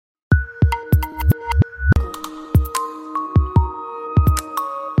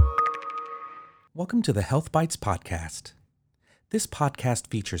Welcome to the Health Bites podcast. This podcast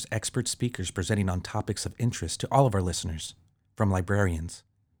features expert speakers presenting on topics of interest to all of our listeners, from librarians,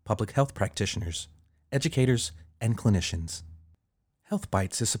 public health practitioners, educators, and clinicians. Health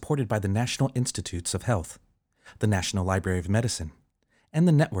Bites is supported by the National Institutes of Health, the National Library of Medicine, and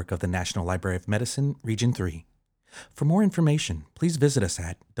the network of the National Library of Medicine, Region 3. For more information, please visit us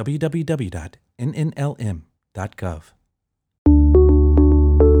at www.nnlm.gov.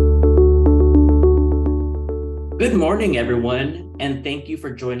 Good morning, everyone, and thank you for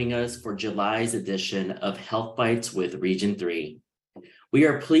joining us for July's edition of Health Bites with Region 3. We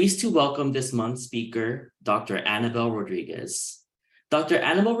are pleased to welcome this month's speaker, Dr. Anabel Rodriguez. Dr.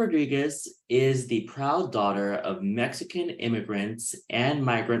 Anabel Rodriguez is the proud daughter of Mexican immigrants and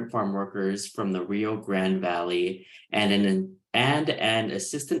migrant farm workers from the Rio Grande Valley and an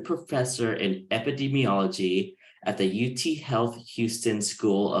assistant professor in epidemiology at the UT Health Houston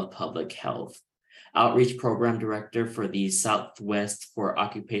School of Public Health. Outreach Program Director for the Southwest for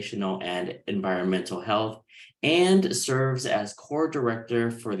Occupational and Environmental Health, and serves as Core Director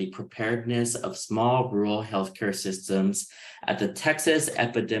for the Preparedness of Small Rural Healthcare Systems at the Texas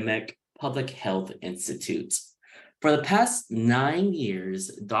Epidemic Public Health Institute. For the past 9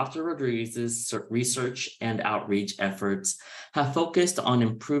 years, Dr. Rodriguez's research and outreach efforts have focused on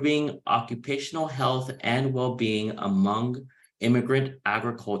improving occupational health and well-being among immigrant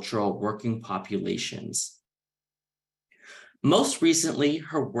agricultural working populations. Most recently,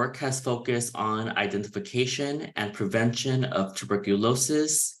 her work has focused on identification and prevention of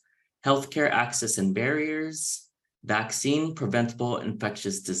tuberculosis, healthcare access and barriers, vaccine-preventable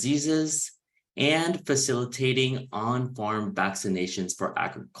infectious diseases, and facilitating on-farm vaccinations for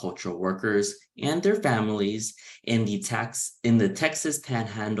agricultural workers and their families in the Texas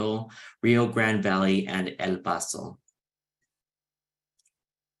Panhandle, Rio Grande Valley, and El Paso.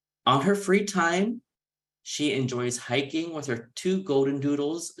 On her free time, she enjoys hiking with her two golden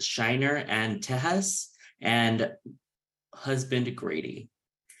doodles, Shiner and Tejas, and husband Grady.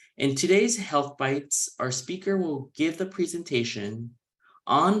 In today's Health Bites, our speaker will give the presentation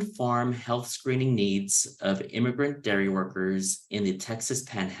on farm health screening needs of immigrant dairy workers in the Texas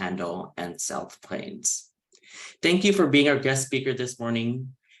Panhandle and South Plains. Thank you for being our guest speaker this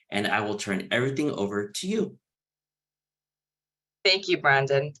morning, and I will turn everything over to you. Thank you,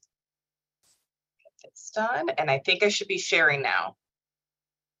 Brandon. It's done, and I think I should be sharing now.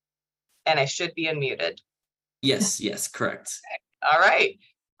 And I should be unmuted. Yes, correct. All right.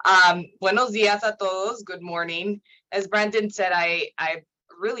 Buenos días a todos. Good morning. As Brandon said, I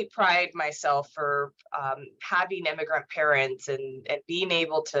really pride myself for having immigrant parents and being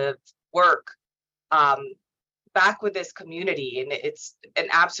able to work back with this community. And it's an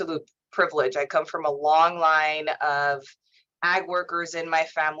absolute privilege. I come from a long line of ag workers in my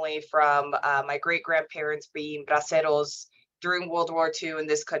family, from my great-grandparents being braceros during World War II in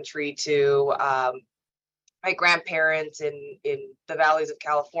this country to my grandparents in the valleys of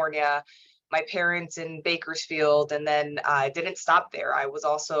California, my parents in Bakersfield, and then I didn't stop there. I was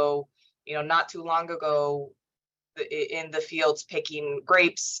also, not too long ago in the fields picking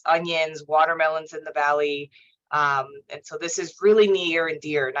grapes, onions, watermelons in the valley. And so this is really near and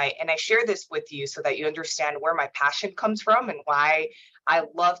dear. And I share this with you so that you understand where my passion comes from and why I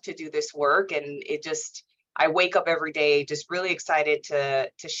love to do this work. And I wake up every day just really excited to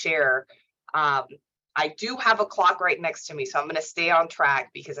share. I do have a clock right next to me, so I'm going to stay on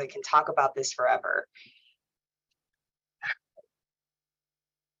track because I can talk about this forever.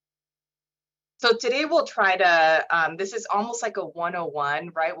 So today we'll try to, this is almost like a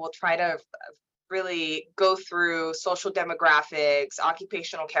 101, right? We'll try to really go through social demographics,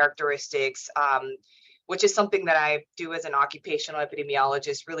 occupational characteristics, which is something that I do as an occupational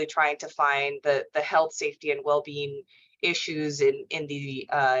epidemiologist, really trying to find the health, safety, and well-being issues in the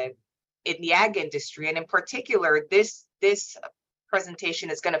ag industry. And in particular, this presentation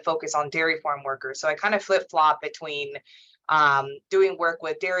is going to focus on dairy farm workers. So I kind of flip-flop between doing work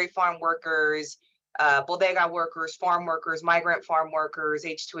with dairy farm workers, bodega workers, farm workers, migrant farm workers,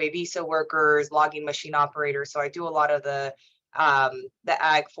 H-2A visa workers, logging machine operators. So I do a lot of the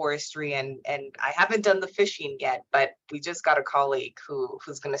ag forestry, and I haven't done the fishing yet, but we just got a colleague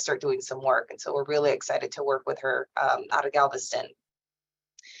who's going to start doing some work. And so we're really excited to work with her out of Galveston.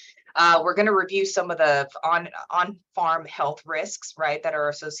 We're going to review some of the on-farm health risks, right, that are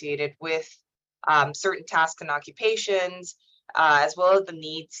associated with certain tasks and occupations, as well as the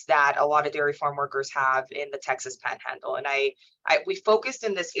needs that a lot of dairy farm workers have in the Texas Panhandle. And we focused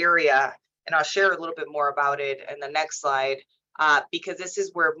in this area, and I'll share a little bit more about it in the next slide, because this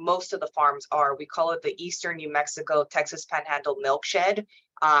is where most of the farms are. We call it the Eastern New Mexico Texas Panhandle Milkshed.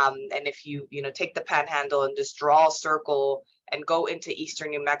 And if you take the Panhandle and just draw a circle and go into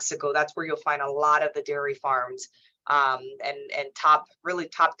eastern New Mexico, that's where you'll find a lot of the dairy farms, and top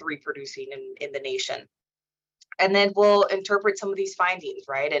 3 producing in the nation. And then we'll interpret some of these findings,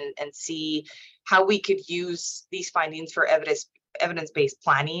 right, and see how we could use these findings for evidence-based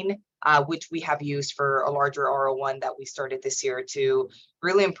planning, which we have used for a larger R01 that we started this year to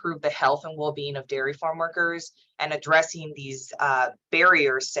really improve the health and well-being of dairy farm workers and addressing these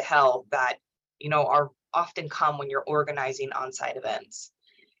barriers to health that are often come when you're organizing on-site events.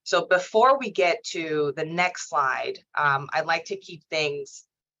 So before we get to the next slide, I'd like to keep things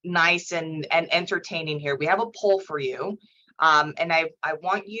nice and entertaining here. We have a poll for you, and I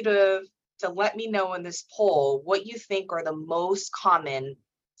want you to let me know in this poll what you think are the most common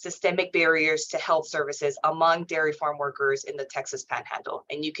systemic barriers to health services among dairy farm workers in the Texas Panhandle,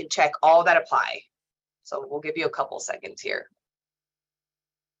 and you can check all that apply. So we'll give you a couple seconds here.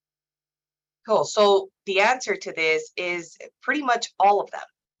 Cool. So the answer to this is pretty much all of them.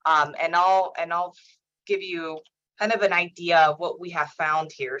 And I'll give you kind of an idea of what we have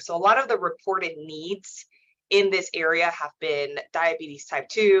found here. So a lot of the reported needs in this area have been diabetes type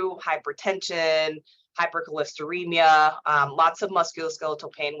 2, hypertension, hypercholesteremia, lots of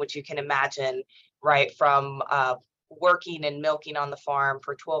musculoskeletal pain, which you can imagine, right, from working and milking on the farm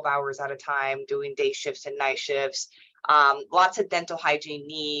for 12 hours at a time, doing day shifts and night shifts, lots of dental hygiene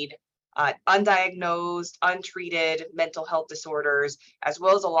need, undiagnosed, untreated mental health disorders, as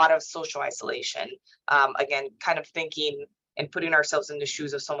well as a lot of social isolation. Again, kind of thinking and putting ourselves in the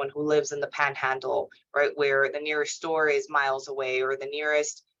shoes of someone who lives in the Panhandle, right, where the nearest store is miles away, or the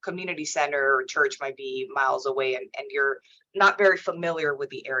nearest community center or church might be miles away, and you're not very familiar with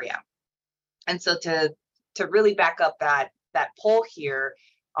the area. And so to really back up that poll here,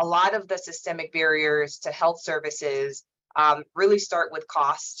 a lot of the systemic barriers to health services really start with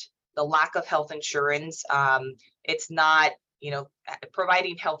cost. The lack of health insurance. It's not,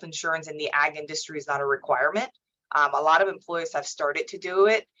 providing health insurance in the ag industry is not a requirement. A lot of employers have started to do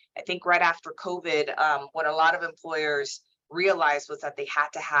it. I think right after COVID, what a lot of employers realized was that they had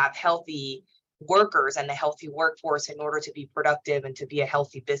to have healthy workers and a healthy workforce in order to be productive and to be a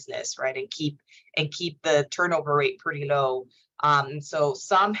healthy business, right? And keep the turnover rate pretty low. And so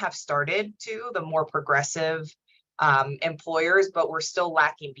some have started to, the more progressive employers, but we're still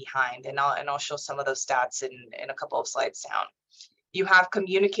lacking behind. And I'll show some of those stats in a couple of slides down. You have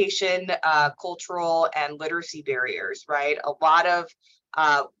communication, cultural, and literacy barriers, right? A lot of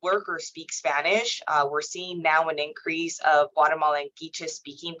workers speak Spanish. We're seeing now an increase of Guatemalan Quiche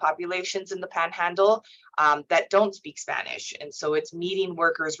speaking populations in the Panhandle that don't speak Spanish. And so it's meeting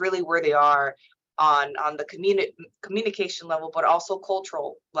workers really where they are on the communication level, but also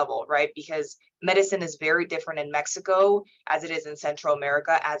cultural level, right? Because medicine is very different in Mexico as it is in Central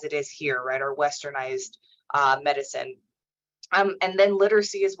America, as it is here, right? Our westernized medicine. And then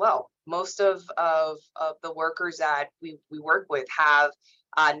literacy as well. Most of the workers that we work with have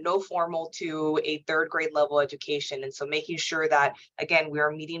no formal to a third grade level education. And so making sure that, again, we are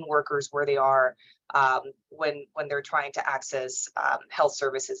meeting workers where they are when they're trying to access health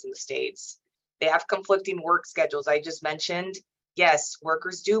services in the States. They have conflicting work schedules. I just mentioned, yes,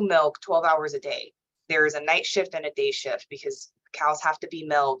 workers do milk 12 hours a day. There is a night shift and a day shift because cows have to be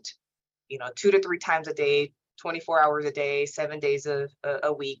milked, 2 to 3 times a day, 24 hours a day, 7 days a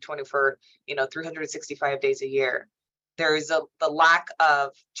week, 365 days a year. There is the lack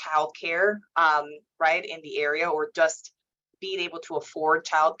of childcare, right, in the area, or just being able to afford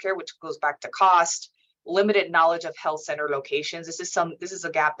childcare, which goes back to cost. Limited knowledge of health center locations. This is a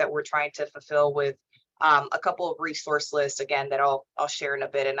gap that we're trying to fulfill with a couple of resource lists, again, that I'll share in a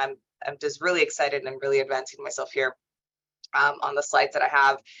bit. And I'm just really excited and really advancing myself here on the slides that I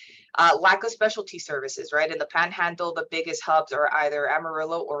have. Lack of specialty services, right? In the Panhandle, the biggest hubs are either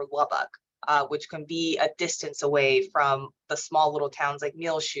Amarillo or Lubbock, which can be a distance away from the small little towns like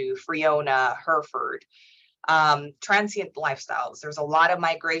Muleshoe, Friona, Hereford. Transient lifestyles. There's a lot of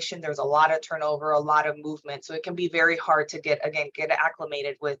migration, there's a lot of turnover, a lot of movement. So it can be very hard to get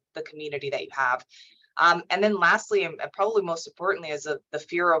acclimated with the community that you have. And then lastly, and probably most importantly, is the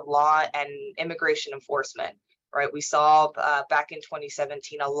fear of law and immigration enforcement, right? We saw back in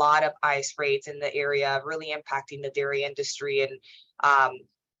 2017, a lot of ICE raids in the area, really impacting the dairy industry and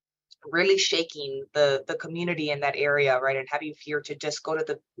really shaking the community in that area, right? And having fear to just go to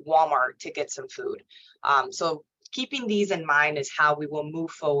the Walmart to get some food. So keeping these in mind is how we will move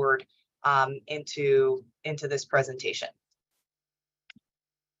forward into this presentation.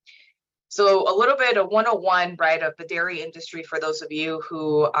 So a little bit of 101, right, of the dairy industry for those of you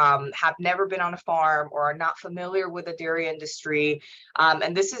who have never been on a farm or are not familiar with the dairy industry.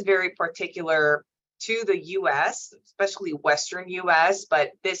 And this is very particular to the US, especially Western US,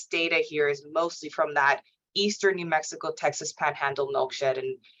 but this data here is mostly from that Eastern New Mexico, Texas Panhandle milkshed.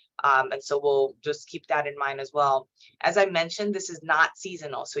 And so we'll just keep that in mind as well. As I mentioned, this is not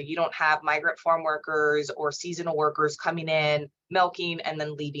seasonal. So you don't have migrant farm workers or seasonal workers coming in, milking, and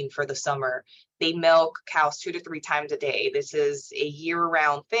then leaving for the summer. They milk cows 2 to 3 times a day. This is a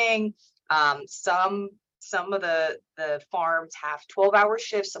year-round thing. Some of the farms have 12-hour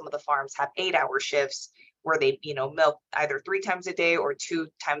shifts. Some of the farms have 8-hour shifts where they, milk either 3 times a day or 2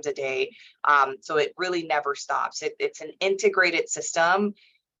 times a day. So it really never stops. It's an integrated system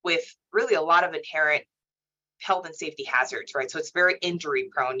with really a lot of inherent health and safety hazards, right? So it's very injury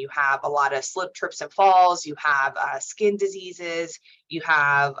prone. You have a lot of slip, trips, and falls. You have skin diseases. You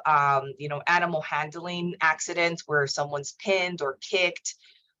have, animal handling accidents where someone's pinned or kicked.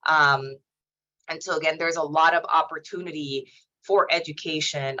 And so again, there's a lot of opportunity for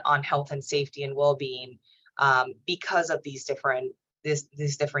education on health and safety and well-being because of these different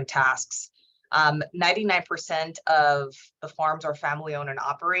tasks. 99% of the farms are family owned and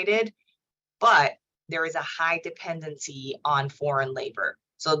operated, but there is a high dependency on foreign labor.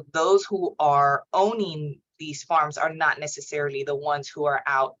 So those who are owning these farms are not necessarily the ones who are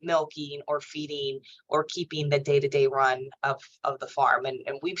out milking or feeding or keeping the day-to-day run of the farm. And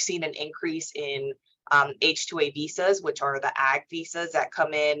we've seen an increase in H-2A visas, which are the ag visas that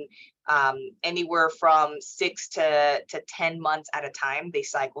come in anywhere from 6 to 10 months at a time. They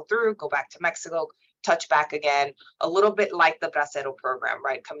cycle through, go back to Mexico, touch back again, a little bit like the Bracero program,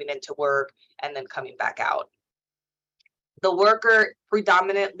 right? Coming into work and then coming back out. The worker,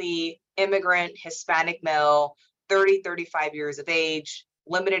 predominantly immigrant, Hispanic male, 30, 35 years of age,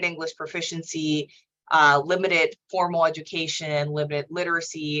 limited English proficiency, limited formal education, limited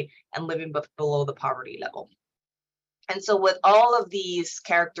literacy, and living below the poverty level. And so with all of these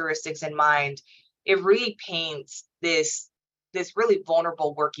characteristics in mind, it really paints this really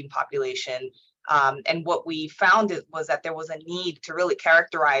vulnerable working population. And what we found was that there was a need to really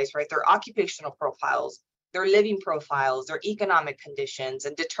characterize, right, their occupational profiles, their living profiles, their economic conditions,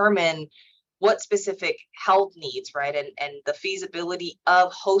 and determine what specific health needs, right, and the feasibility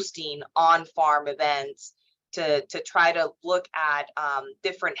of hosting on-farm events to try to look at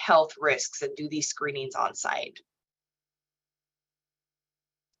different health risks and do these screenings on site.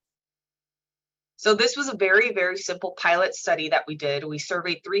 So this was a very, very simple pilot study that we did. We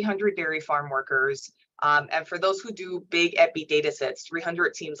surveyed 300 dairy farm workers. And for those who do big EPI data sets,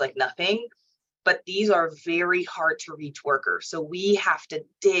 300 seems like nothing, but these are very hard to reach workers. So we have to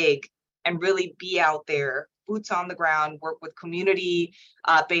dig and really be out there, boots on the ground, work with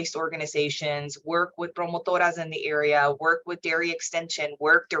community-based organizations, work with promotoras in the area, work with dairy extension,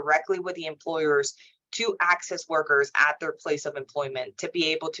 work directly with the employers to access workers at their place of employment to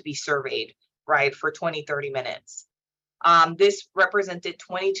be able to be surveyed, right, for 20, 30 minutes. This represented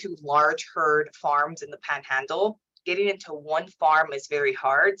 22 large herd farms in the Panhandle. Getting into one farm is very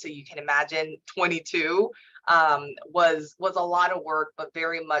hard. So you can imagine 22 was a lot of work, but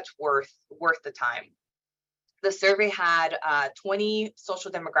very much worth the time. The survey had 20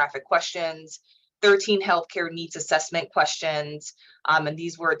 social demographic questions, 13 healthcare needs assessment questions, and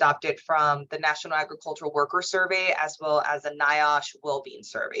these were adopted from the National Agricultural Worker Survey as well as the NIOSH Wellbeing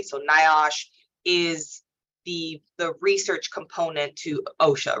Survey. So NIOSH is the research component to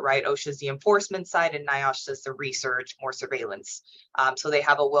OSHA, right? OSHA is the enforcement side, and NIOSH does the research, more surveillance. So they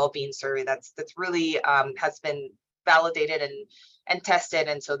have a well-being survey that's really has been validated and tested,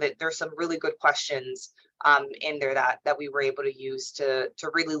 and so that there's some really good questions in there that we were able to use to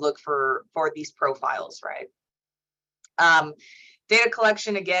really look for these profiles, right? Data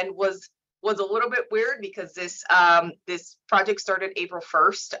collection again was a little bit weird because this project started April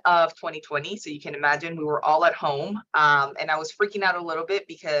 1st of 2020. So you can imagine we were all at home, and I was freaking out a little bit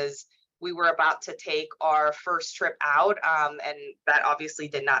because we were about to take our first trip out, and that obviously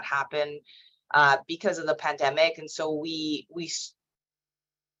did not happen because of the pandemic. And so we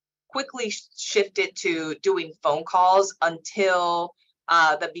quickly shifted to doing phone calls until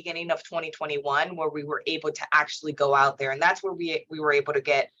the beginning of 2021, where we were able to actually go out there. And that's where we were able to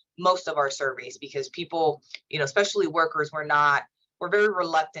get most of our surveys, because people, especially workers, were very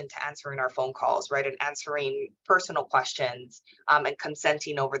reluctant to answering our phone calls, right? And answering personal questions and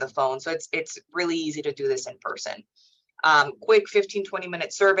consenting over the phone. So it's really easy to do this in person. Quick 15,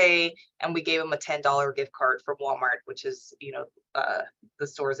 20-minute survey, and we gave them a $10 gift card from Walmart, which is, the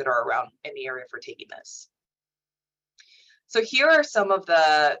stores that are around in the area for taking this. So here are some of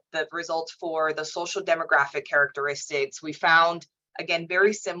the results for the social demographic characteristics. We found, again,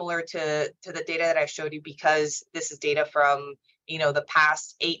 very similar to the data that I showed you, because this is data from, the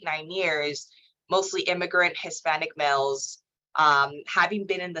past 8-9 years, mostly immigrant Hispanic males, having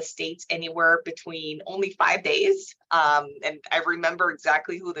been in the States anywhere between only 5 days. And I remember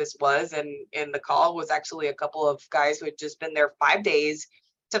exactly who this was, and in the call was actually a couple of guys who had just been there 5 days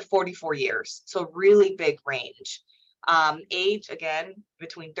to 44 years. So really big range. Age, again,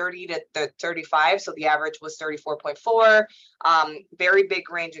 between 30 to 35. So the average was 34.4. Very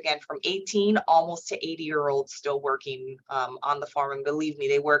big range, again, from 18 almost to 80-year-olds still working on the farm. And believe me,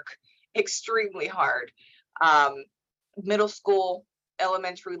 they work extremely hard. Middle school,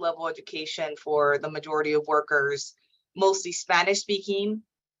 elementary level education for the majority of workers, mostly Spanish speaking.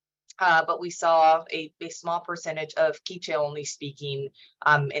 But we saw a small percentage of Quiche only speaking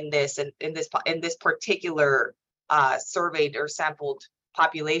in this particular surveyed or sampled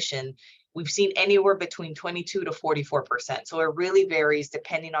population. We've seen anywhere between 22 to 44%. So it really varies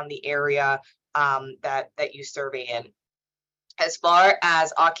depending on the area that you survey in. As far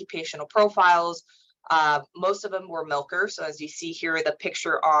as occupational profiles, most of them were milkers. So as you see here, the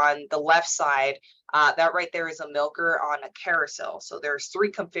picture on the left side, that right there is a milker on a carousel. So there's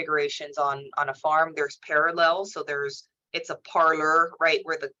 3 configurations on a farm. There's parallel. So it's a parlor, right,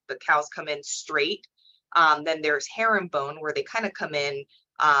 where the cows come in straight. Then there's herringbone, where they kind of come in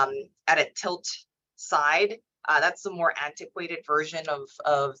at a tilt side. That's the more antiquated version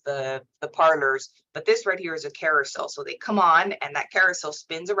of the parlors. But this right here is a carousel. So they come on and that carousel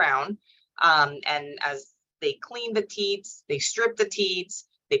spins around. And as they clean the teats, they strip the teats,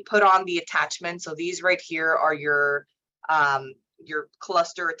 they put on the attachments. So these right here are your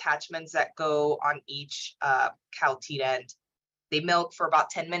cluster attachments that go on each cow teat end. They milk for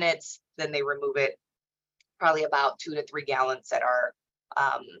about 10 minutes, then they remove it. Probably about 2 to 3 gallons that are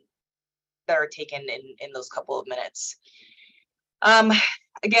taken in those couple of minutes.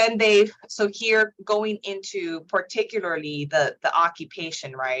 Again, so here going into particularly the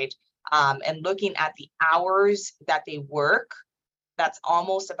occupation, right? And looking at the hours that they work, that's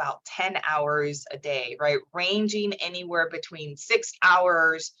almost about 10 hours a day, right? Ranging anywhere between 6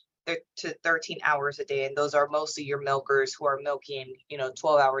 hours to 13 hours a day. And those are mostly your milkers who are milking,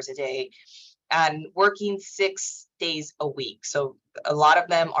 12 hours a day and working 6 days a week. So a lot of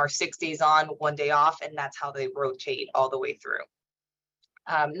them are 6 days on, 1 day off, and that's how they rotate all the way through.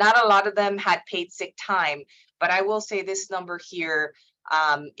 Not a lot of them had paid sick time, but I will say this number here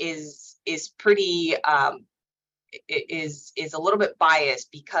is pretty is a little bit biased,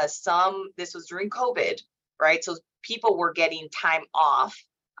 because this was during COVID, right? So people were getting time off,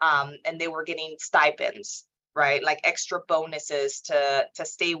 and they were getting stipends, right? Like extra bonuses to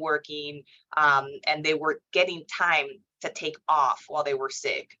stay working, and they were getting time to take off while they were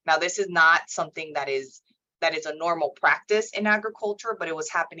sick. Now, this is not something that is a normal practice in agriculture, but it was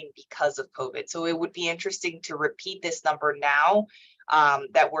happening because of COVID. So it would be interesting to repeat this number now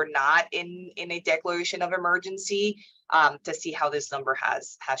that we're not in a declaration of emergency, to see how this number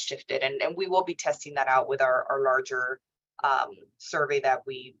has shifted. And we will be testing that out with our larger survey that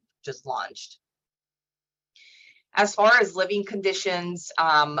we just launched. As far as living conditions,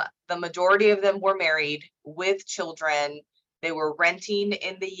 the majority of them were married with children. They were renting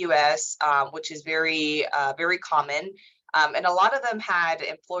in the US, which is very common. And a lot of them had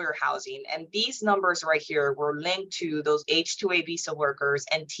employer housing. And these numbers right here were linked to those H-2A visa workers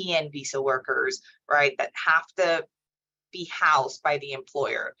and TN visa workers, right, that have to be housed by the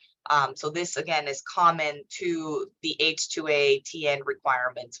employer. So this, again, is common to the H-2A TN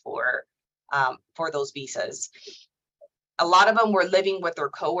requirements for those visas. A lot of them were living with their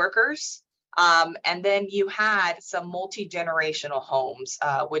coworkers. And then you had some multi-generational homes,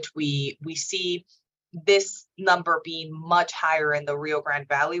 which we see this number being much higher in the Rio Grande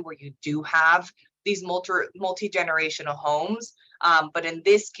Valley, where you do have these multi-generational homes. But in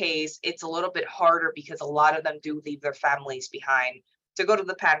this case, it's a little bit harder because a lot of them do leave their families behind to go to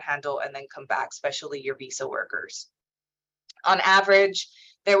the Panhandle and then come back, especially your visa workers. On average,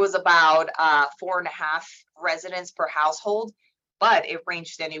 there was about 4.5 residents per household, but it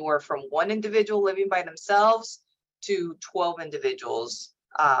ranged anywhere from 1 individual living by themselves to 12 individuals,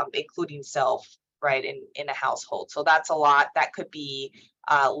 including self, right, in a household. So that's a lot. That could be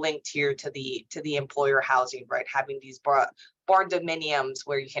linked here to the employer housing, right, having these barn dominiums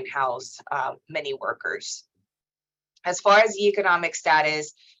where you can house many workers. As far as the economic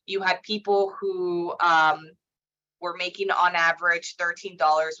status, you had people who were making on average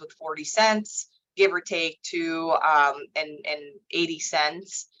 $13.40, give or take, to and 80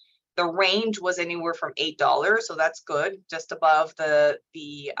 cents. The range was anywhere from $8, so that's good, just above the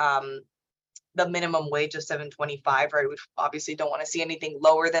minimum wage of $7.25, right? We obviously don't want to see anything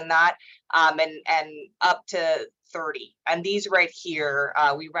lower than that, and up to 30. And these right here,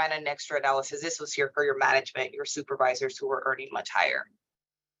 we ran an extra analysis. This was here for your management, your supervisors who were earning much higher.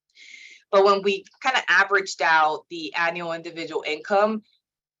 But when we kind of averaged out the annual individual income,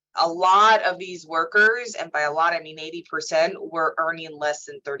 a lot of these workers, and by a lot, I mean 80%, were earning less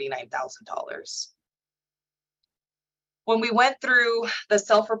than $39,000. When we went through the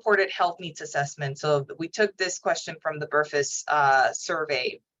self-reported health needs assessment, so we took this question from the Burfus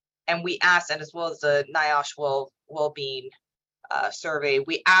survey, and we asked, and as well as the NIOSH well-being survey,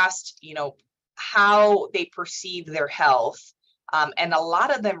 we asked, how they perceive their health. And a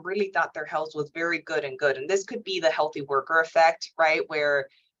lot of them really thought their health was very good. And this could be the healthy worker effect, right? Where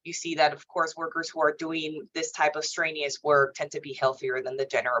you see that, of course, workers who are doing this type of strenuous work tend to be healthier than the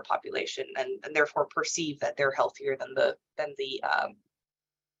general population, and therefore perceive that they're healthier than the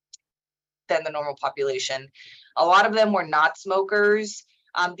normal population. A lot of them were not smokers.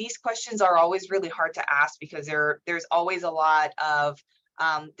 These questions are always really hard to ask because there's always a lot of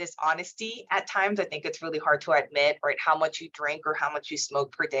dishonesty at times. I think it's really hard to admit, right, how much you drink or how much you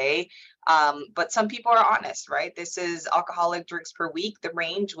smoke per day. But some people are honest, right? This is alcoholic drinks per week. The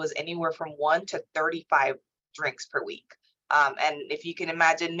range was anywhere from 1 to 35 drinks per week. And if you can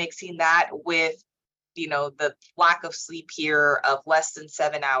imagine mixing that with, the lack of sleep here of less than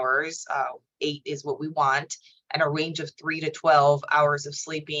 7 hours, 8 is what we want, and a range of 3 to 12 hours of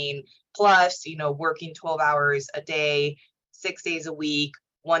sleeping, plus, working 12 hours a day, 6 days a week,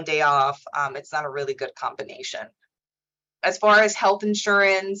 1 day off, it's not a really good combination. As far as health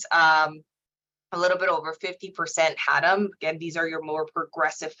insurance, a little bit over 50% had them. Again, these are your more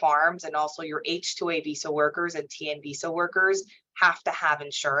progressive farms, and also your H-2A visa workers and TN visa workers have to have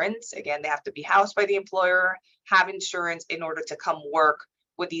insurance. Again, they have to be housed by the employer, have insurance in order to come work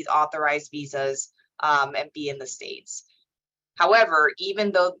with these authorized visas and be in the States. However,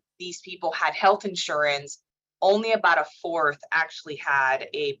 even though these people had health insurance, only about a fourth actually had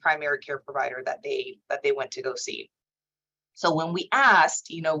a primary care provider that they went to go see. So when we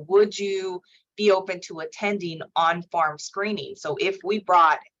asked, would you be open to attending on-farm screening? So if we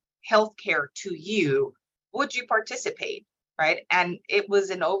brought healthcare to you, would you participate, right? And it was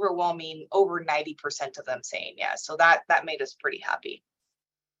an overwhelming over 90% of them saying yes. So that made us pretty happy.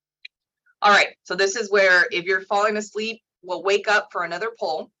 All right, so this is where if you're falling asleep, we'll wake up for another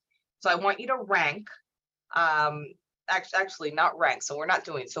poll. So I want you to rank. Actually not rank, so we're not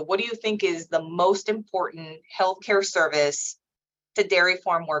doing. So what do you think is the most important healthcare service to dairy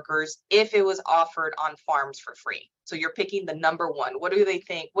farm workers if it was offered on farms for free? So you're picking the number one. What do they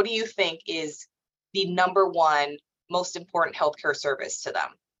think? What do you think is the number one most important healthcare service to them?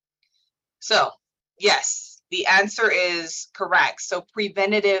 So yes, the answer is correct. So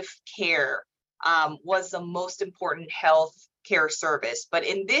preventative care was the most important health care service. But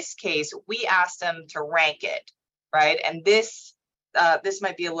in this case, we asked them to rank it, right? And this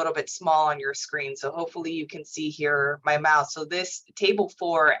might be a little bit small on your screen, so hopefully you can see here my mouse. So this table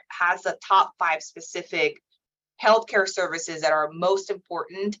 4 has the top 5 specific healthcare services that are most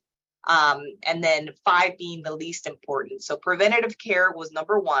important, and then 5 being the least important. So preventative care was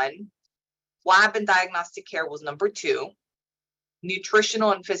number 1, lab and diagnostic care was number 2,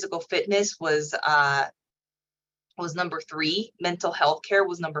 nutritional and physical fitness was number 3, mental health care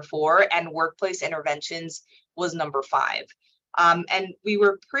was number 4, and workplace interventions was number 5. And we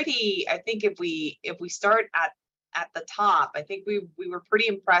were pretty, I think if we start at the top, I think we were pretty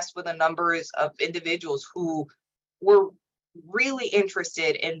impressed with the numbers of individuals who were really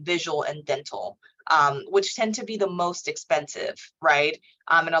interested in visual and dental, which tend to be the most expensive, right?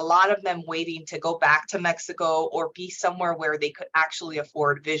 And a lot of them waiting to go back to Mexico or be somewhere where they could actually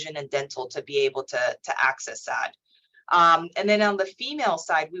afford vision and dental to be able to access that. And then on the female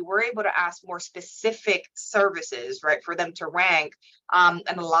side, we were able to ask more specific services, right, for them to rank. And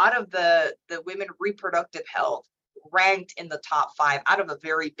a lot of the women reproductive health ranked in the top 5 out of a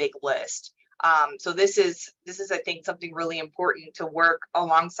very big list. So this is, I think, something really important to work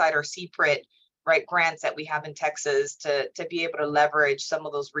alongside our CPRIT, right, grants that we have in Texas to be able to leverage some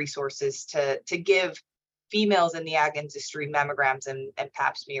of those resources to give females in the ag industry mammograms and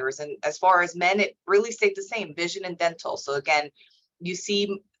pap smears. And as far as men, it really stayed the same, vision and dental. So again, you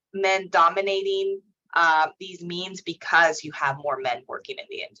see men dominating these means because you have more men working in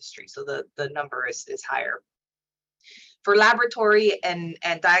the industry. So the number is higher. For laboratory and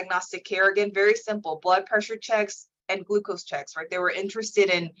diagnostic care, again, very simple, blood pressure checks and glucose checks, right? They were interested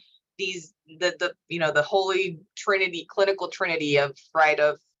in these, the holy trinity, clinical trinity of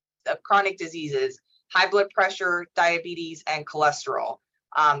chronic diseases, high blood pressure, diabetes, and cholesterol.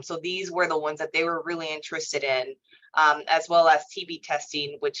 So these were the ones that they were really interested in, as well as TB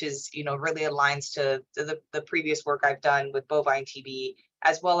testing, which is, really aligns to the previous work I've done with bovine TB,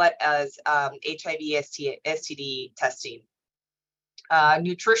 as well as HIV STD testing.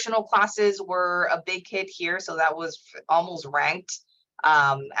 Nutritional classes were a big hit here, so that was almost ranked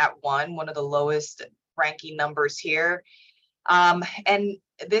at one of the lowest ranking numbers here. And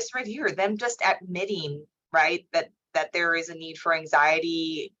this right here, them just admitting, right, that there is a need for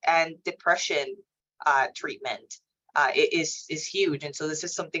anxiety and depression treatment is huge. And so this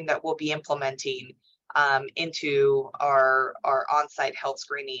is something that we'll be implementing into our on-site health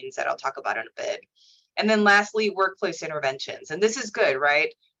screenings that I'll talk about in a bit. And then lastly, workplace interventions. And this is good,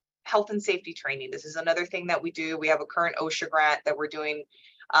 right? Health and safety training. This is another thing that we do. We have a current OSHA grant that we're doing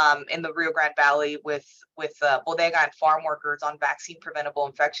in the Rio Grande Valley with bodega and farm workers on vaccine preventable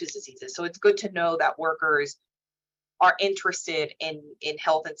infectious diseases. So it's good to know that workers are interested in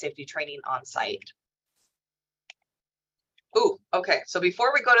health and safety training on site. Ooh, okay. So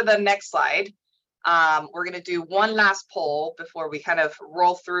before we go to the next slide, we're going to do one last poll before we kind of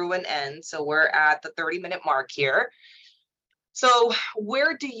roll through and end. So we're at the 30-minute mark here. So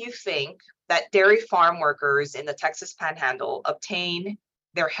where do you think that dairy farm workers in the Texas Panhandle obtain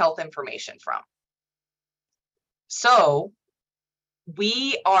their health information from? So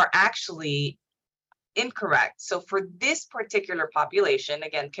we are actually incorrect. So for this particular population,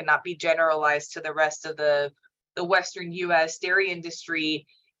 again, cannot be generalized to the rest of the Western US dairy industry,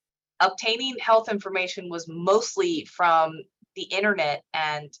 obtaining health information was mostly from the internet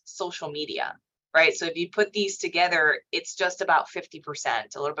and social media, right? So if you put these together, it's just about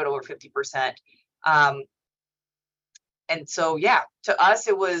 50%, a little bit over 50%. And so, yeah, to us,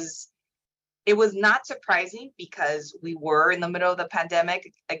 it was not surprising because we were in the middle of the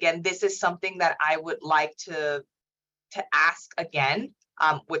pandemic. Again, this is something that I would like to ask again,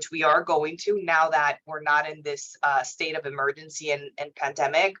 which we are going to now that we're not in this state of emergency and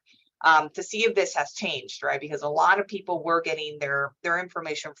pandemic, to see if this has changed, right? Because a lot of people were getting their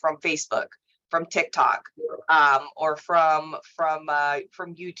information from Facebook, from TikTok, or from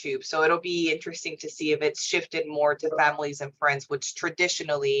YouTube. So it'll be interesting to see if it's shifted more to families and friends, which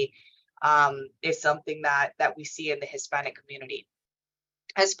traditionally is something that we see in the Hispanic community.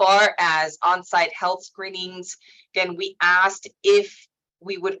 As far as on-site health screenings, again, we asked if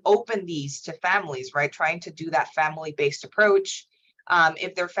we would open these to families, right? Trying to do that family-based approach,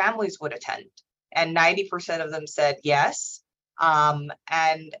 if their families would attend. And 90% of them said yes. And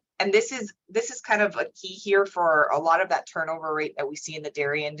this is kind of a key here for a lot of that turnover rate that we see in the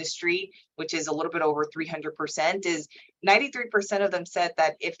dairy industry, which is a little bit over 300%, is 93% of them said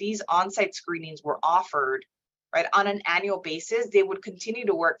that if these on-site screenings were offered, right, on an annual basis, they would continue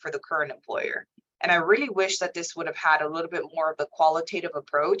to work for the current employer. And I really wish that this would have had a little bit more of the qualitative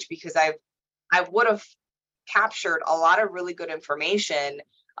approach, because I would have captured a lot of really good information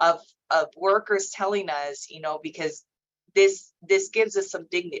of workers telling us, because this gives us some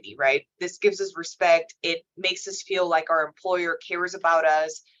dignity, right? This gives us respect. It makes us feel like our employer cares about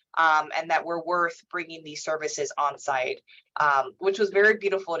us, and that we're worth bringing these services on site, which was very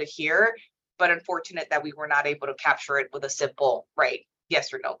beautiful to hear, but unfortunate that we were not able to capture it with a simple, right,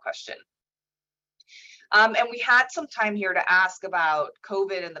 yes or no question. And we had some time here to ask about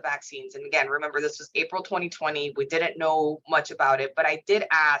COVID and the vaccines. And again, remember, this was April 2020. We didn't know much about it, but I did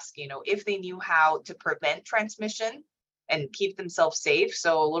ask, if they knew how to prevent transmission and keep themselves safe.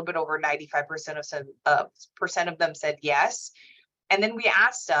 So a little bit over 95% of them said yes. And then we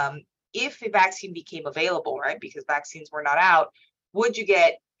asked them if a vaccine became available, right? Because vaccines were not out, would you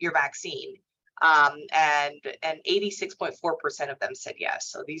get your vaccine? And 86.4% of them said yes.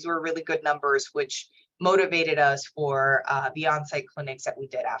 So these were really good numbers, which motivated us for the on-site clinics that we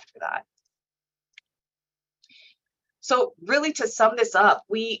did after that. So really, to sum this up,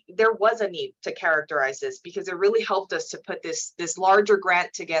 there was a need to characterize this, because it really helped us to put this larger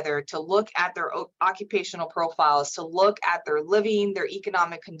grant together, to look at their occupational profiles, to look at their living, their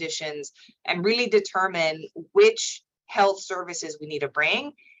economic conditions, and really determine which health services we need to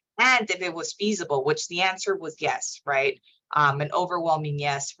bring, and if it was feasible, which the answer was yes, right? An overwhelming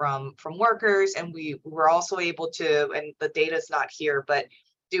yes from workers. And we were also able to, and the data is not here, but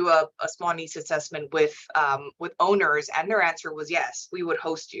do a small needs assessment with owners, and their answer was yes, we would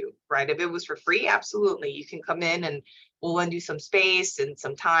host you, right? If it was for free, absolutely, you can come in and we'll lend you some space and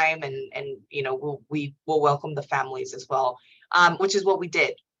some time, and we will welcome the families as well, which is what we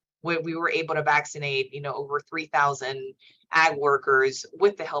did. We were able to vaccinate over 3,000 ag workers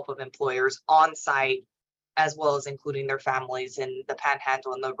with the help of employers on site as well as including their families in the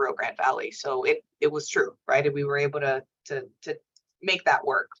Panhandle and the Rio Grande Valley. So it was true, right? And we were able to make that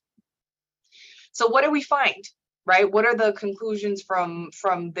work. So what do we find, right? What are the conclusions from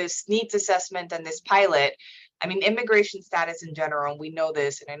this needs assessment and this pilot? I mean, immigration status in general, and we know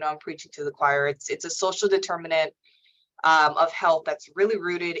this, and I know I'm preaching to the choir, it's a social determinant of health that's really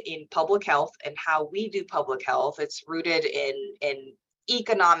rooted in public health and how we do public health. It's rooted in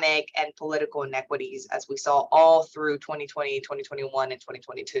economic and political inequities, as we saw all through 2020, 2021, and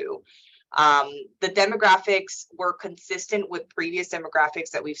 2022. The demographics were consistent with previous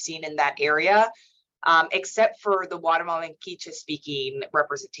demographics that we've seen in that area, except for the Guatemalan Quichua speaking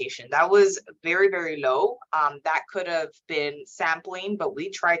representation. That was very, very low. That could have been sampling, but we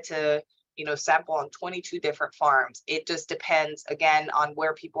tried to sample on 22 different farms. It just depends, again, on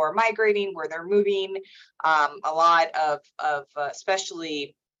where people are migrating, where they're moving. A lot of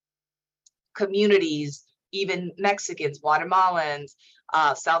especially communities, even Mexicans, Guatemalans,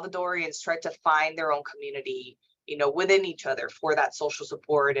 Salvadorians, tried to find their own community, within each other for that social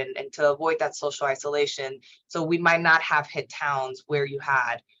support and to avoid that social isolation. So we might not have hit towns where you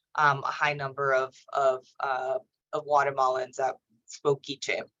had a high number of Guatemalans that spoke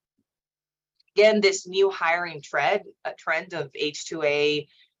Quiche. Again, this new hiring trend of H-2A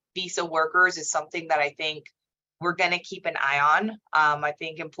visa workers is something that I think we're going to keep an eye on. I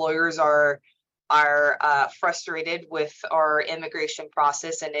think employers are frustrated with our immigration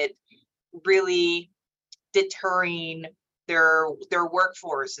process, and it really deterring their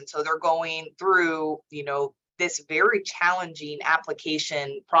workforce. And so they're going through, this very challenging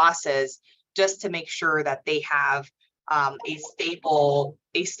application process just to make sure that they have a stable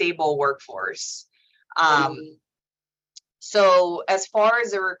workforce. So as far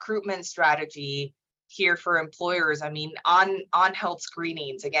as the recruitment strategy here for employers, I mean, on health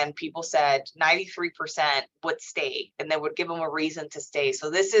screenings, again, people said 93% would stay, and they would give them a reason to stay. So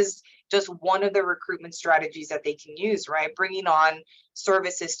this is just one of the recruitment strategies that they can use, right? Bringing on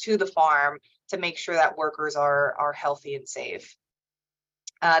services to the farm to make sure that workers are healthy and safe.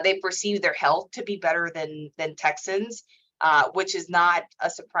 They perceive their health to be better than Texans, which is not a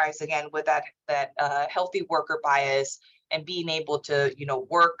surprise, again, with that healthy worker bias and being able to,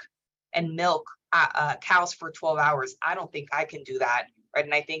 work and milk cows for 12 hours. I don't think I can do that, right?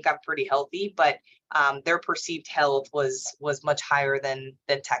 And I think I'm pretty healthy, but their perceived health was much higher than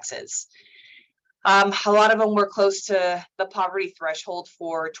Texas. A lot of them were close to the poverty threshold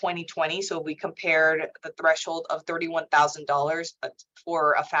for 2020. So we compared the threshold of $31,000, but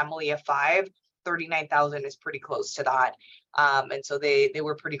for a family of 5, 39,000 is pretty close to that. And so they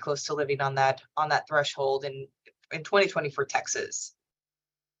were pretty close to living on that threshold in 2020 for Texas.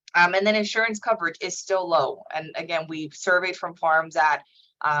 And then insurance coverage is still low. And again, we've surveyed from farms that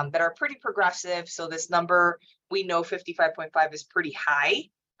are pretty progressive. So this number, we know 55.5 is pretty high.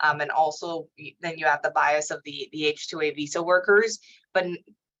 And also then you have the bias of the H-2A visa workers. But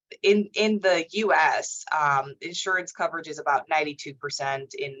in the US, insurance coverage is about 92%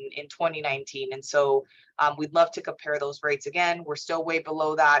 in 2019. And so we'd love to compare those rates again. We're still way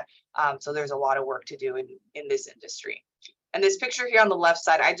below that. So there's a lot of work to do in this industry. And this picture here on the left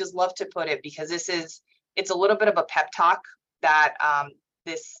side, I just love to put it because it's a little bit of a pep talk that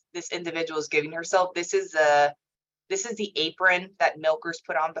this individual is giving herself. This is the apron that milkers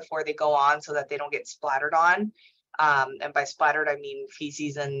put on before they go on so that they don't get splattered on. And by splattered, I mean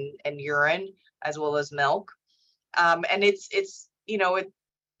feces and urine as well as milk. And it's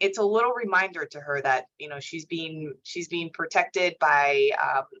a little reminder to her that, she's being protected by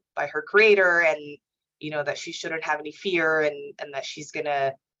her creator, and, that she shouldn't have any fear, and that she's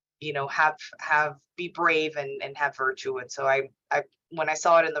gonna, be brave and have virtue. And so I when I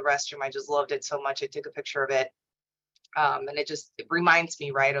saw it in the restroom, I just loved it so much. I took a picture of it. And it reminds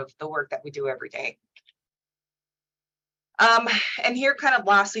me, right, of the work that we do every day. And here, kind of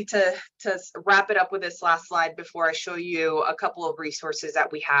lastly, to wrap it up with this last slide before I show you a couple of resources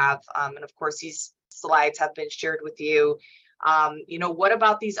that we have. And of course, these slides have been shared with you. What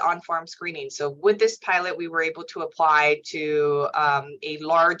about these on-farm screenings? So with this pilot, we were able to apply to a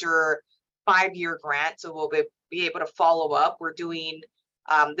larger 5-year grant. So we'll be able to follow up. We're doing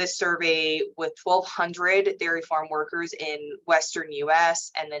this survey with 1,200 dairy farm workers in Western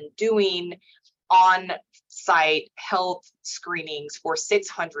US, and then doing on-site health screenings for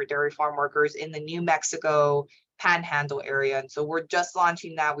 600 dairy farm workers in the New Mexico Panhandle area. And so we're just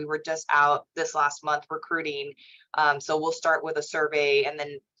launching that. We were just out this last month recruiting. So we'll start with a survey, and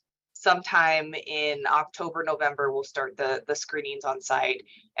then sometime in October, November, we'll start the screenings on site,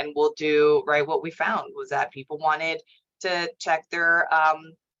 and we'll do, right, what we found was that people wanted to check their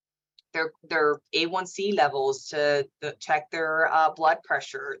their A1C levels, to check their blood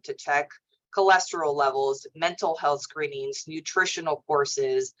pressure, to check cholesterol levels, mental health screenings, nutritional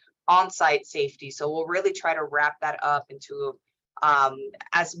courses, on-site safety. So we'll really try to wrap that up into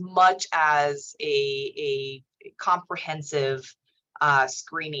as much as a comprehensive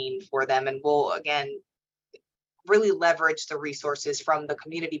screening for them. And we'll, again, really leverage the resources from the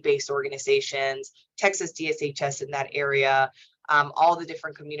community-based organizations, Texas DSHS in that area, all the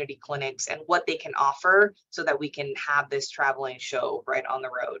different community clinics, and what they can offer so that we can have this traveling show right on the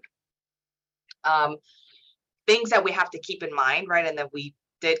road. Things that we have to keep in mind, right, and that we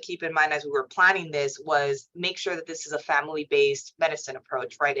did keep in mind as we were planning this, was make sure that this is a family-based medicine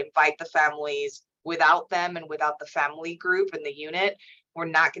approach, right? Invite the families. Without them and without the family group and the unit, we're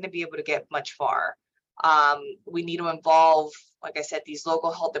not going to be able to get much far. We need to involve, like I said, these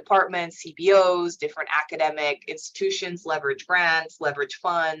local health departments, CBOs, different academic institutions, leverage grants, leverage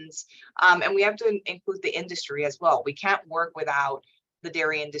funds, and we have to include the industry as well. We can't work without the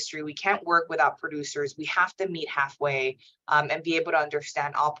dairy industry. We can't work without producers. We have to meet halfway and be able to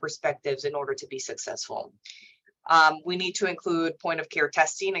understand all perspectives in order to be successful. We need to include point of care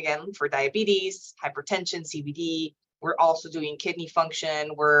testing, again, for diabetes, hypertension, CVD. We're also doing kidney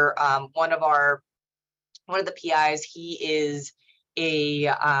function. We're one of the PIs, he is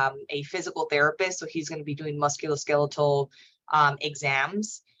a physical therapist, so he's going to be doing musculoskeletal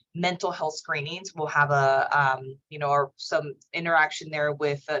exams, mental health screenings. We'll have some interaction there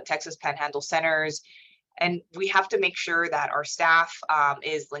with Texas Panhandle Centers. And we have to make sure that our staff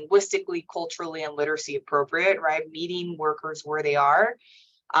is linguistically, culturally, and literacy appropriate, right? Meeting workers where they are.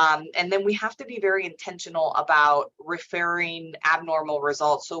 And then we have to be very intentional about referring abnormal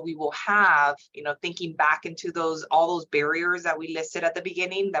results. So we will have, thinking back into all those barriers that we listed at the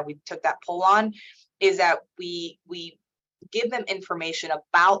beginning, that we took that poll on, is that we give them information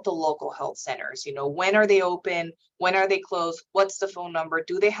about the local health centers. When are they open? When are they closed? What's the phone number?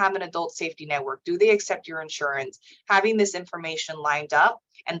 Do they have an adult safety network? Do they accept your insurance? Having this information lined up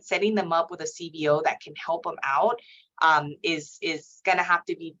and setting them up with a CBO that can help them out is going to have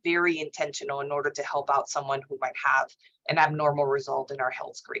to be very intentional in order to help out someone who might have an abnormal result in our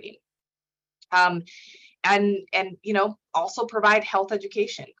health screening. And also provide health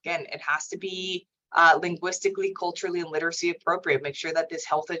education. Again, it has to be linguistically, culturally, and literacy appropriate. Make sure that this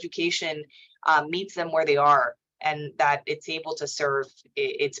health education meets them where they are and that it's able to serve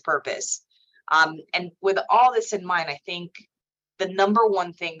its purpose. And with all this in mind, I think the number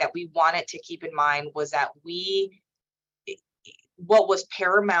one thing that we wanted to keep in mind was that what was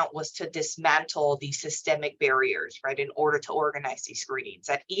paramount was to dismantle these systemic barriers, right, in order to organize these screenings.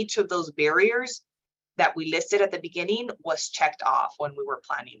 That each of those barriers that we listed at the beginning was checked off when we were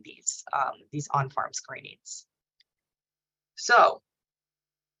planning these on-farm screenings. So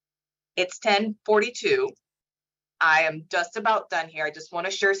it's 10:42. I am just about done here. I just want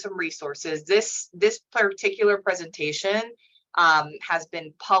to share some resources. This particular presentation has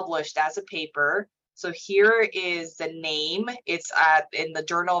been published as a paper. So here is the name. It's in the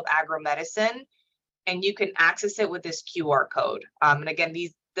Journal of Agromedicine, and you can access it with this QR code. And again,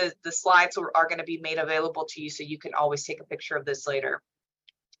 the slides are going to be made available to you, so you can always take a picture of this later.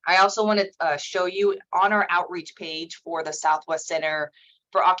 I also want to show you on our outreach page for the Southwest Center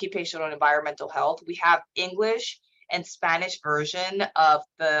for Occupational and Environmental Health, we have English and Spanish version of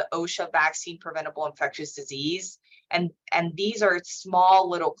the OSHA vaccine preventable infectious disease. And these are small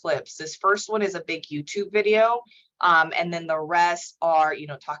little clips. This first one is a big YouTube video. And then the rest are,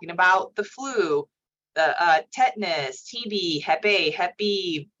 talking about the flu, the tetanus, TB, Hep A, Hep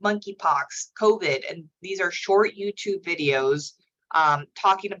B, monkeypox, COVID. And these are short YouTube videos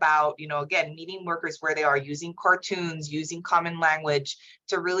talking about, again, meeting workers where they are, using cartoons, using common language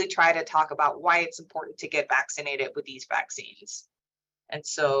to really try to talk about why it's important to get vaccinated with these vaccines. And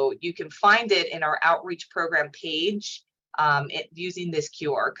so you can find it in our outreach program page using this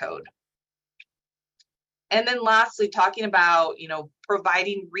QR code. And then lastly, talking about,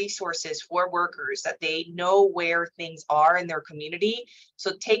 providing resources for workers that they know where things are in their community.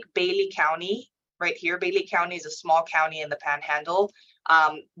 So take Bailey County right here. Bailey County is a small county in the Panhandle.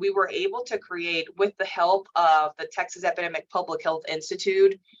 We were able to create, with the help of the Texas Epidemic Public Health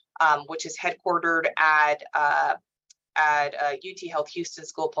Institute, which is headquartered at UT Health Houston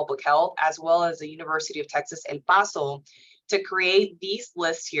School of Public Health, as well as the University of Texas El Paso, to create these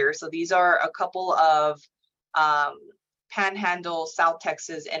lists here. So these are a couple of Panhandle, South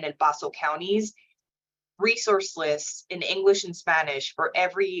Texas, and El Paso counties, resource lists in English and Spanish for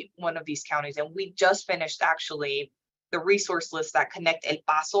every one of these counties. And we just finished actually the resource lists that connect El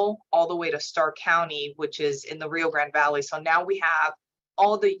Paso all the way to Starr County, which is in the Rio Grande Valley. So now we have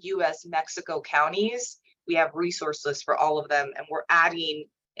all the US, Mexico counties, we have resource lists for all of them. And we're adding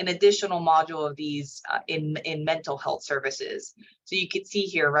an additional module of these in mental health services. So you can see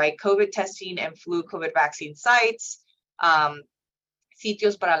here, right? COVID testing and flu COVID vaccine sites,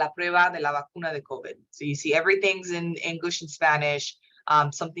 sitios para la prueba de la vacuna de COVID. So you see everything's in English and Spanish,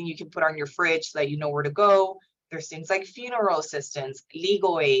 something you can put on your fridge so that you know where to go. There's things like funeral assistance,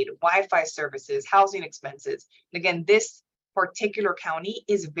 legal aid, Wi-Fi services, housing expenses. And again, this particular county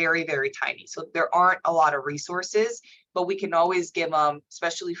is very, very tiny. So there aren't a lot of resources, but we can always give them,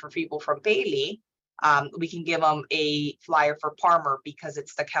 especially for people from Bailey, we can give them a flyer for Parmer because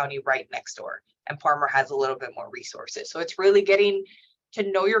it's the county right next door. And Parmer has a little bit more resources. So it's really getting to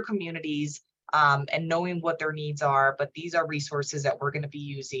know your communities and knowing what their needs are. But these are resources that we're going to be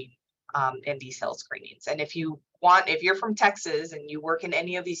using in these health screenings. And if you're from Texas and you work in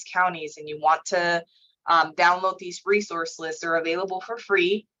any of these counties and you want to download these resource lists, they're available for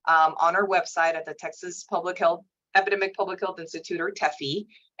free on our website at the Texas Epidemic Public Health Institute, or TEPI.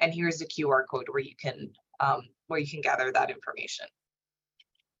 And here's the QR code where you can gather that information.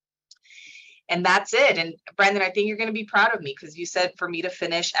 And that's it. And Brandon, I think you're going to be proud of me because you said for me to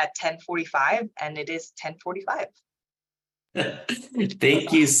finish at 10:45, and it is 10:45.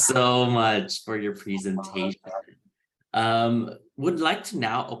 Thank you so much for your presentation. Would like to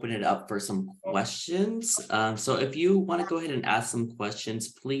now open it up for some questions. So if you want to go ahead and ask some questions,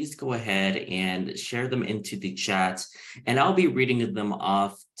 please go ahead and share them into the chat, and I'll be reading them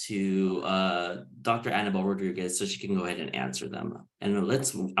off to Dr. Anabel Rodriguez so she can go ahead and answer them. And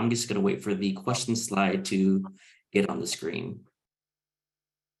I'm just going to wait for the question slide to get on the screen.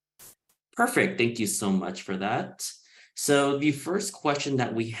 Perfect. Thank you so much for that. So the first question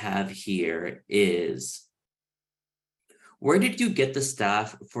that we have here is, where did you get the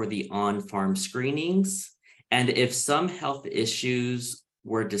staff for the on-farm screenings? And if some health issues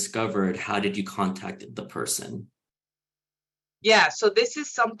were discovered, how did you contact the person? Yeah, so this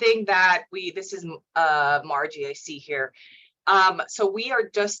is something that this is Margie, I see here. So we are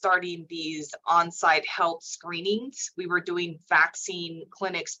just starting these on-site health screenings. We were doing vaccine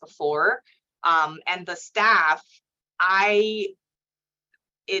clinics before, and the staff,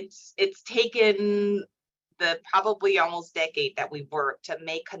 it's taken the probably almost decade that we've worked to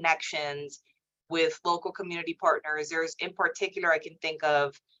make connections with local community partners. There's, in particular, I can think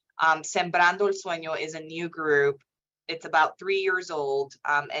of Sembrando el Sueño is a new group. It's about 3 years old,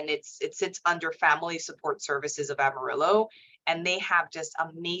 and it sits under Family Support Services of Amarillo, and they have just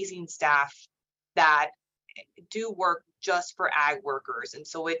amazing staff that do work just for ag workers. And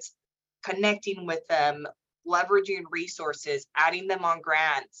so it's connecting with them, leveraging resources, adding them on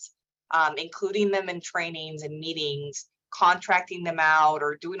grants, including them in trainings and meetings, contracting them out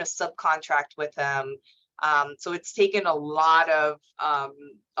or doing a subcontract with them. So it's taken a lot of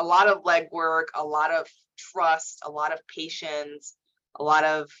legwork, a lot of trust, a lot of patience, a lot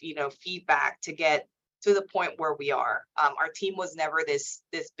of feedback to get to the point where we are. Our team was never this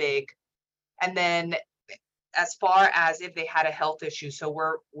big. And then as far as if they had a health issue, so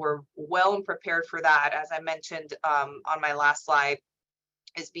we're well and prepared for that. As I mentioned on my last slide,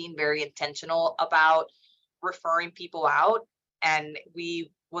 is being very intentional about referring people out. And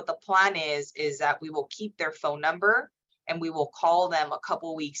what the plan is that we will keep their phone number and we will call them a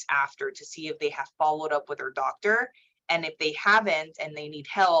couple weeks after to see if they have followed up with their doctor. And if they haven't and they need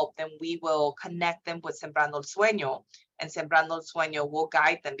help, then we will connect them with Sembrando el Sueño, and Sembrando el Sueño will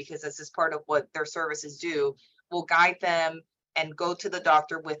guide them, because this is part of what their services do. We'll guide them and go to the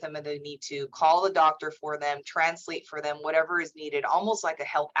doctor with them, and they need to call the doctor for them, translate for them, whatever is needed, almost like a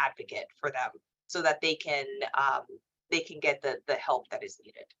health advocate for them, so that they can get the help that is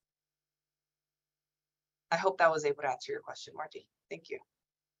needed. I hope that was able to answer your question, Marty. Thank you.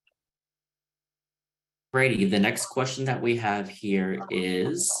 Brady, the next question that we have here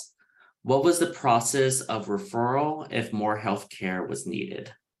is, what was the process of referral if more healthcare was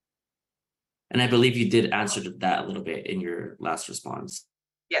needed? And I believe you did answer that a little bit in your last response.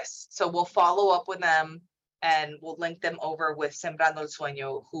 Yes, so we'll follow up with them and we'll link them over with Sembrando el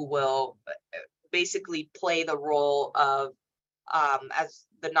Sueño, who will basically play the role of, as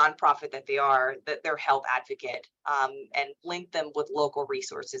the nonprofit that they are, that they're health advocate, and link them with local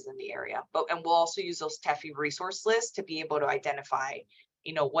resources in the area. And we'll also use those TEPI resource lists to be able to identify,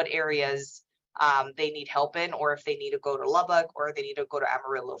 what areas they need help in, or if they need to go to Lubbock, or they need to go to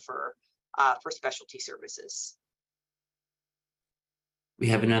Amarillo for specialty services. We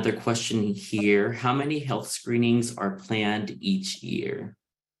have another question here. How many health screenings are planned each year?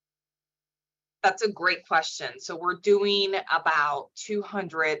 That's a great question. So we're doing about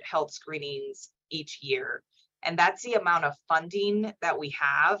 200 health screenings each year. And that's the amount of funding that we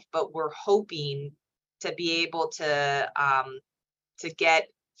have, but we're hoping to be able to get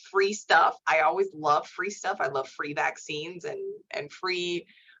free stuff. I always love free stuff. I love free vaccines and free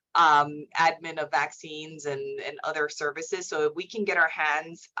admin of vaccines and other services. So if we can get our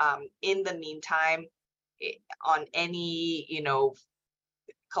hands in the meantime on any,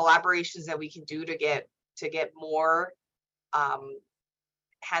 collaborations that we can do to get more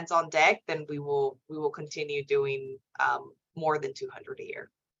hands on deck, then we will continue doing more than 200 a year.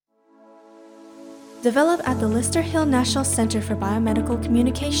 Developed at the Lister Hill National Center for Biomedical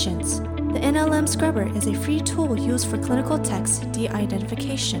Communications, the NLM Scrubber is a free tool used for clinical text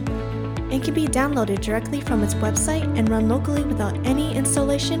de-identification. It can be downloaded directly from its website and run locally without any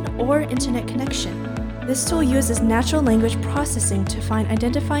installation or internet connection. This tool uses natural language processing to find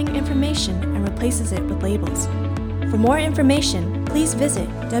identifying information and replaces it with labels. For more information, please visit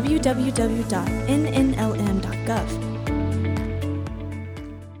www.nnlm.gov.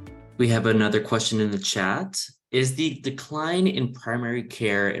 We have another question in the chat. Is the decline in primary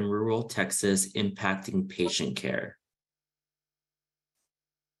care in rural Texas impacting patient care?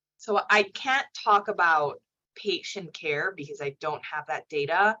 So I can't talk about patient care because I don't have that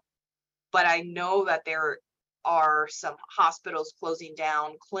data, but I know that there are some hospitals closing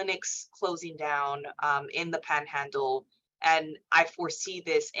down, clinics closing down in the Panhandle, and I foresee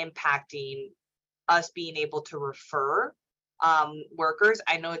this impacting us being able to refer workers.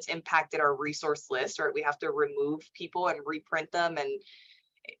 I know it's impacted our resource list, right? We have to remove people and reprint them, and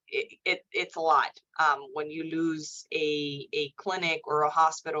it's a lot when you lose a clinic or a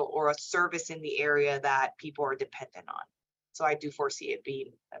hospital or a service in the area that people are dependent on. So I do foresee it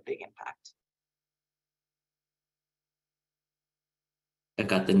being a big impact. I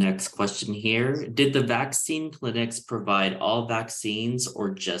got the next question here. Did the vaccine clinics provide all vaccines or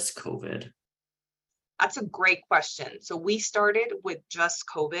just COVID? That's a great question. So we started with just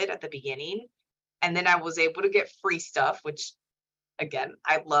COVID at the beginning, and then I was able to get free stuff, which again,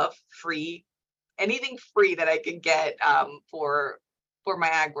 I love free, anything free that I can get for my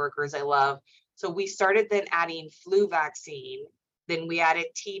ag workers, I love. So we started then adding flu vaccine, then we added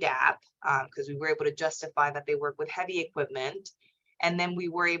Tdap because we were able to justify that they work with heavy equipment. And then we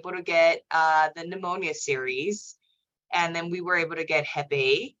were able to get the pneumonia series, and then we were able to get Hep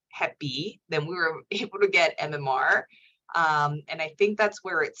A, Hep B, then we were able to get MMR. And I think that's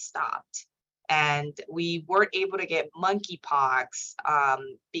where it stopped. And we weren't able to get monkeypox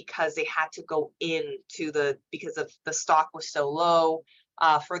because they had to go into because of the stock was so low.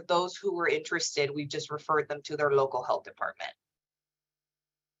 For those who were interested, we just referred them to their local health department.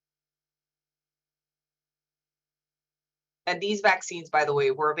 And these vaccines, by the way,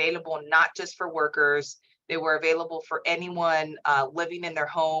 were available not just for workers. They were available for anyone living in their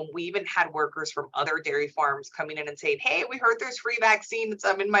home. We even had workers from other dairy farms coming in and saying, hey, we heard there's free vaccines.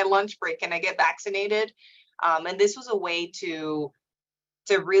 I'm in my lunch break. Can I get vaccinated? And this was a way to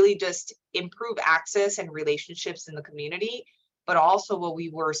really just improve access and relationships in the community. But also what we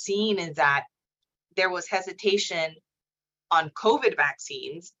were seeing is that there was hesitation on COVID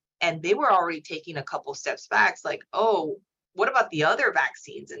vaccines, and they were already taking a couple steps back. It's like, oh, what about the other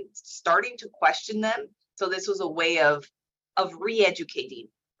vaccines? And starting to question them. So this was a way of re-educating,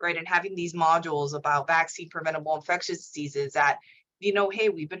 right? And having these modules about vaccine preventable infectious diseases that, hey,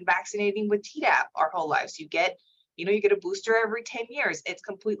 we've been vaccinating with Tdap our whole lives. You get a booster every 10 years. It's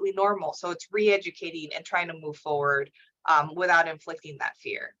completely normal. So it's re-educating and trying to move forward without inflicting that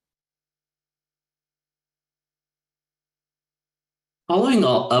fear. Following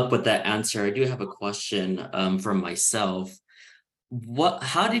up with that answer, I do have a question from myself.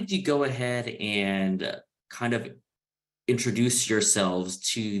 How did you go ahead and kind of introduce yourselves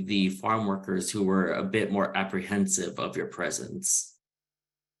to the farm workers who were a bit more apprehensive of your presence?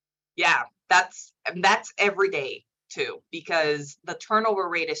 Yeah, that's every day too, because the turnover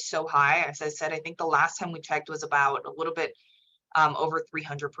rate is so high. As I said, I think the last time we checked was about a little bit over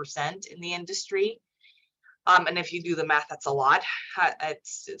 300% in the industry. And if you do the math, that's a lot.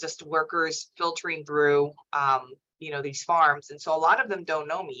 It's just workers filtering through, these farms. And so a lot of them don't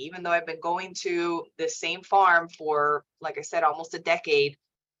know me, even though I've been going to the same farm for, like I said, almost a decade.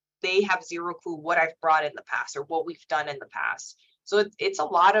 They have zero clue what I've brought in the past or what we've done in the past. So it's a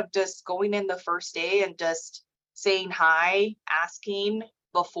lot of just going in the first day and just saying hi, asking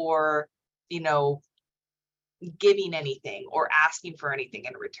before, giving anything or asking for anything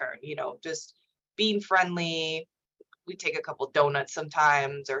in return, just being friendly. We take a couple donuts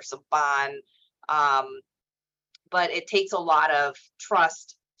sometimes or some fun. But it takes a lot of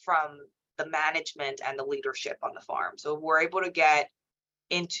trust from the management and the leadership on the farm. So we're able to get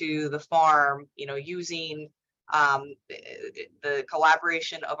into the farm, using the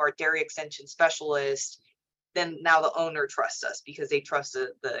collaboration of our dairy extension specialist, then now the owner trusts us because they trust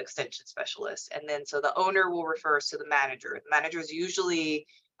the extension specialist. And then so the owner will refer us to the manager. The manager is usually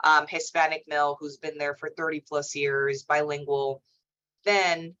Hispanic male who's been there for 30 plus years, bilingual.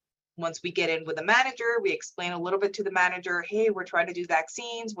 Then once we get in with the manager, we explain a little bit to the manager, hey, we're trying to do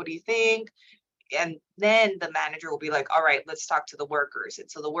vaccines. What do you think? And then the manager will be like, all right, let's talk to the workers. And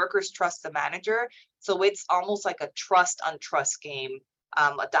so the workers trust the manager. So it's almost like a trust on trust game,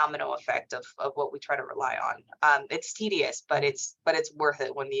 a domino effect of what we try to rely on. It's tedious, but it's worth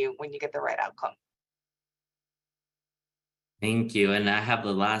it when you get the right outcome. Thank you. And I have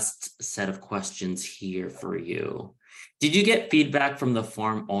the last set of questions here for you. Did you get feedback from the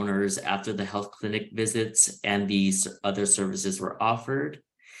farm owners after the health clinic visits and these other services were offered?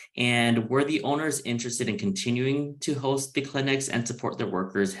 And were the owners interested in continuing to host the clinics and support their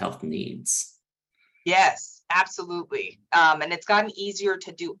workers' health needs? Yes, absolutely. And it's gotten easier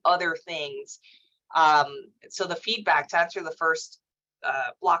to do other things. So the feedback, to answer the first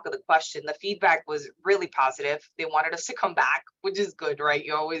block of the question, the feedback was really positive. They wanted us to come back, which is good, right?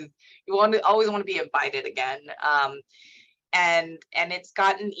 You always want to be invited again. And it's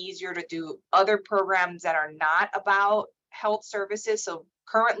gotten easier to do other programs that are not about health services. So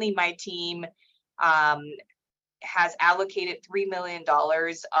currently my team has allocated $3 million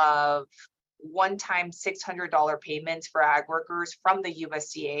of one-time $600 payments for ag workers from the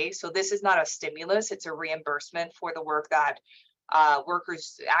USDA. So this is not a stimulus, it's a reimbursement for the work that ag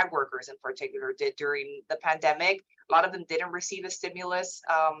workers in particular did during the pandemic. A lot of them didn't receive a stimulus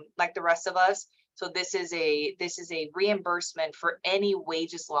like the rest of us. So this is a reimbursement for any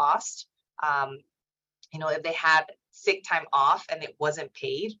wages lost. If they had sick time off and it wasn't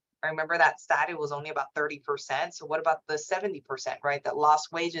paid. I remember that stat, it was only about 30%. So what about the 70%, right? That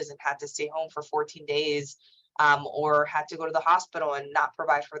lost wages and had to stay home for 14 days or had to go to the hospital and not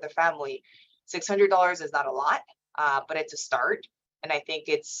provide for their family. $600 is not a lot, but it's a start. And I think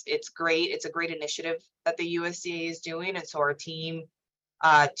it's great. It's a great initiative that the USDA is doing. And so our team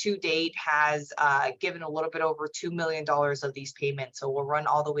to date has given a little bit over $2 million of these payments. So we'll run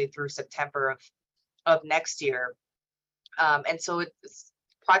all the way through September of next year. And so it's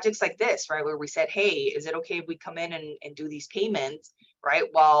projects like this, right, where we said, hey, is it okay if we come in and do these payments, right?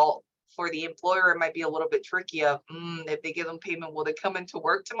 While for the employer, it might be a little bit tricky of, if they give them payment, will they come into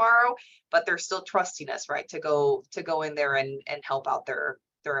work tomorrow? But they're still trusting us, right, to go in there and help out their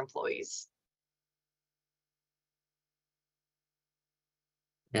employees.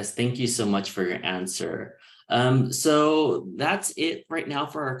 Yes, thank you so much for your answer. So that's it right now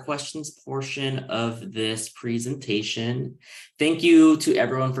for our questions portion of this presentation. Thank you to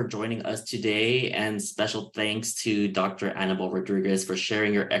everyone for joining us today, and special thanks to Dr. Anabel Rodriguez for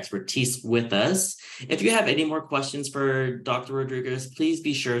sharing your expertise with us. If you have any more questions for Dr. Rodriguez, please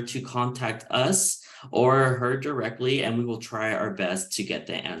be sure to contact us or her directly, and we will try our best to get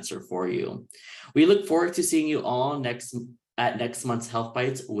the answer for you. We look forward to seeing you all at next month's Health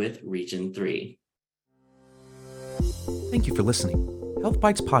Bites with Region 3. Thank you for listening. Health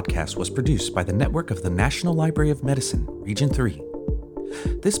Bites podcast was produced by the network of the National Library of Medicine, Region 3.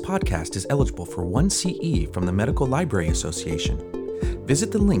 This podcast is eligible for 1 CE from the Medical Library Association.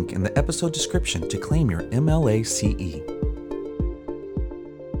 Visit the link in the episode description to claim your MLA CE.